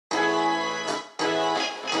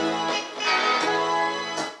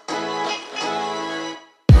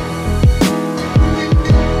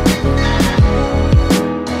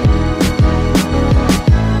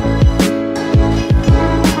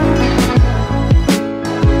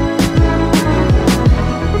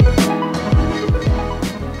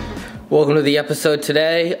Welcome to the episode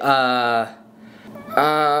today. I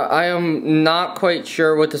am not quite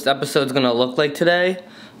sure what this episode's gonna look like today,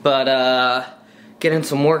 but getting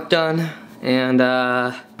some work done and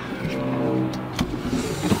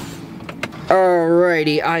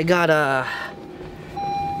alrighty, I got a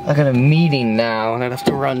meeting now and I have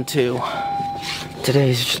to run to.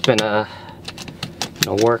 Today's just been a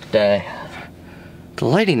work day. The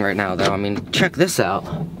lighting right now though, I mean, check this out.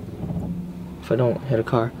 If I don't hit a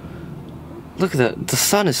car. Look at the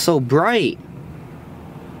sun is so bright.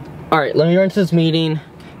 Alright, let me run to this meeting.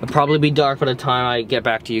 It'll probably be dark by the time I get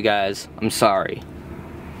back to you guys. I'm sorry.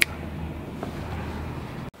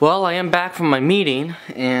 Well, I am back from my meeting,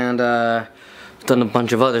 and I've done a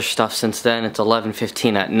bunch of other stuff since then. It's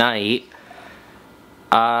 11:15 at night.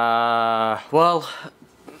 Well,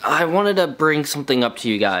 I wanted to bring something up to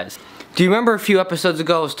you guys. Do you remember a few episodes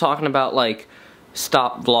ago I was talking about, like,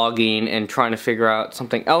 stop vlogging and trying to figure out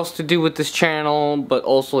something else to do with this channel, but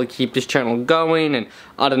also like keep this channel going, and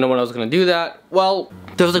I don't know when I was gonna do that? Well,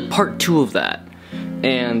 there was like part 2 of that,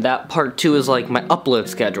 and that part 2 is like my upload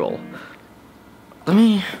schedule. Let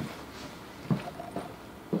me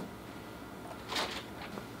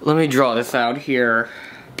draw this out here.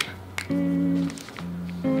 How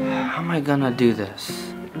am I gonna do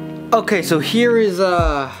this? Okay, so here's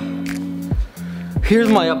my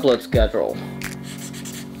upload schedule.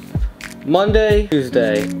 Monday,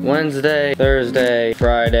 Tuesday, Wednesday, Thursday,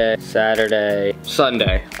 Friday, Saturday,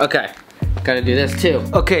 Sunday. Okay, gotta do this too.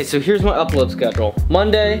 Okay, so here's my upload schedule.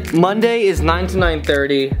 Monday is 9 to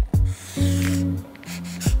 9:30,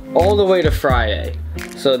 all the way to Friday.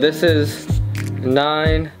 So this is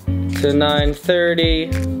 9 to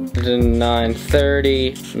 9:30, to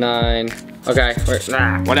 9:30, 9. Okay,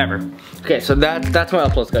 whatever. Okay, so that's my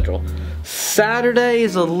upload schedule. Saturday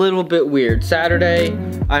is a little bit weird. Saturday,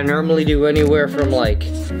 I normally do anywhere from like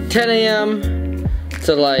 10 a.m.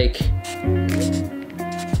 to like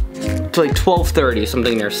 12:30,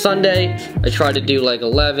 something there. Sunday, I try to do like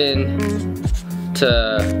 11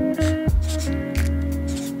 to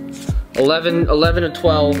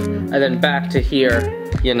 12, and then back to here,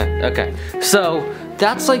 you know, okay. So,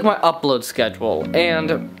 that's like my upload schedule,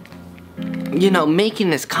 and, you know,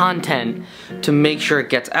 making this content to make sure it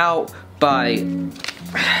gets out by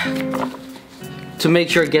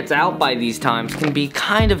these times can be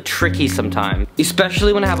kind of tricky sometimes,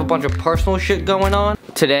 especially when I have a bunch of personal shit going on.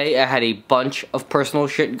 Today I had a bunch of personal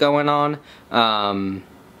shit going on.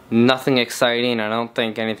 Nothing exciting. I don't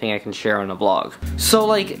think anything I can share on a vlog. So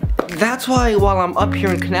like, that's why while I'm up here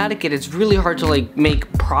in Connecticut, it's really hard to like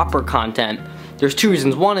make proper content. There's 2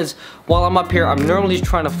 reasons. One is, while I'm up here, I'm normally just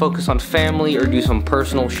trying to focus on family or do some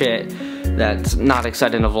personal shit that's not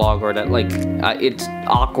exciting to vlog, or that like, it's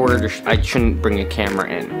awkward, or I shouldn't bring a camera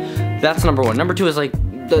in. That's number 1. Number 2 is like,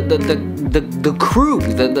 the crew,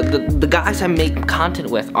 the guys I make content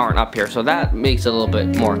with aren't up here, so that makes it a little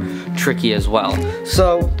bit more tricky as well.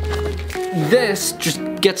 So, this just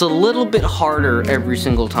gets a little bit harder every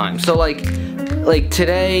single time. So like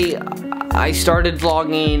today, I started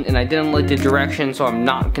vlogging and I didn't like the direction, so I'm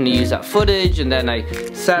not gonna use that footage, and then I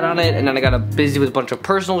sat on it, and then I got busy with a bunch of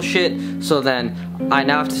personal shit, so then I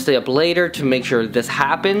now have to stay up later to make sure this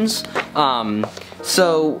happens.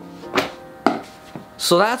 So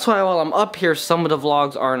that's why while I'm up here, some of the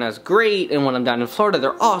vlogs aren't as great, and when I'm down in Florida,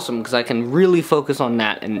 they're awesome, because I can really focus on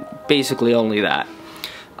that, and basically only that.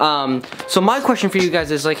 So my question for you guys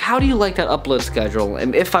is, like, how do you like that upload schedule?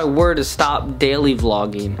 And if I were to stop daily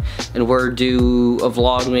vlogging and were to do a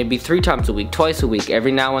vlog maybe 3 times a week, twice a week,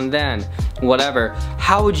 every now and then, whatever,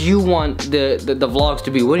 how would you want the vlogs to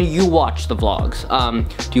be? When do you watch the vlogs?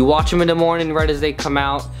 Do you watch them in the morning right as they come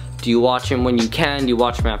out? Do you watch them when you can? Do you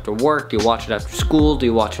watch them after work? Do you watch it after school? Do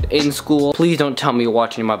you watch it in school? Please don't tell me you're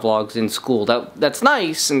watching my vlogs in school. That's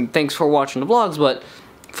nice, and thanks for watching the vlogs, but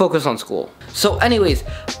focus on school. So anyways,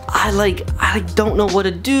 I don't know what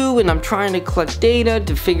to do, and I'm trying to collect data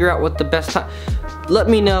to figure out what the best time. Let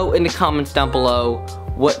me know in the comments down below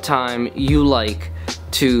what time you like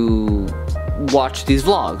to watch these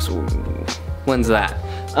vlogs. When's that?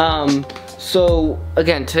 So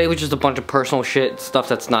again, today was just a bunch of personal shit, stuff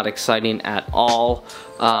that's not exciting at all.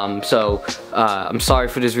 I'm sorry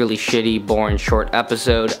for this really shitty, boring, short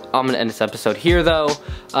episode. I'm gonna end this episode here though,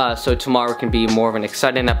 so tomorrow can be more of an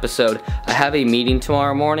exciting episode. I have a meeting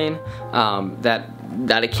tomorrow morning that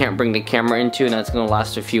I can't bring the camera into, and that's gonna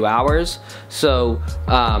last a few hours. So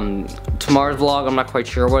tomorrow's vlog, I'm not quite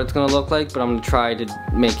sure what it's gonna look like, but I'm gonna try to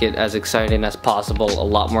make it as exciting as possible, a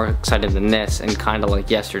lot more exciting than this, and kind of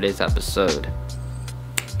like yesterday's episode.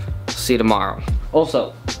 See you tomorrow.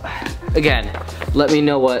 Also, again, let me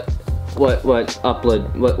know what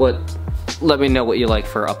just let me know what you like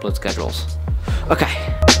for upload schedules. Okay.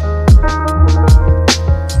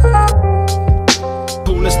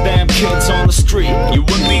 Coolest damn kids on the street. You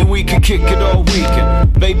and me, we could kick it all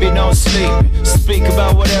weekend. Baby, no sleep. Speak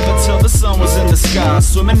about whatever till the sun was in the sky.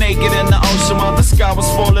 Swimming naked in the ocean while the sky was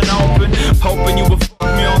falling open. Hoping you would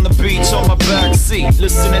fuck me on the beach on my back seat.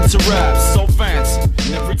 Listening to rap so fancy.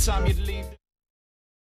 And every time you'd leave.